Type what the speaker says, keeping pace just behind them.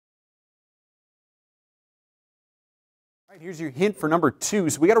All right, here's your hint for number 2.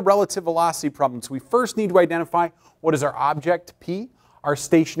 So we got a relative velocity problem. So we first need to identify what is our object, P, our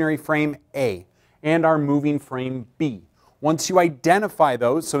stationary frame, A, and our moving frame, B. Once you identify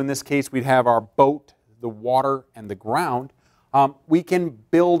those, so in this case we'd have our boat, the water, and the ground, we can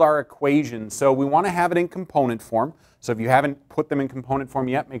build our equation. So we want to have it in component form. So if you haven't put them in component form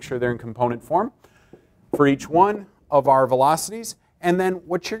yet, make sure they're in component form for each one of our velocities. And then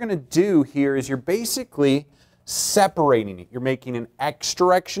what you're going to do here is you're basically separating it. You're making an x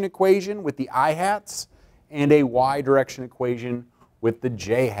direction equation with the I hats and a y direction equation with the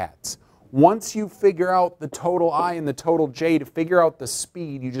j hats. Once you figure out the total I and the total j, to figure out the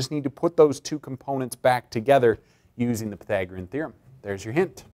speed, you just need to put those two components back together using the Pythagorean theorem. There's your hint.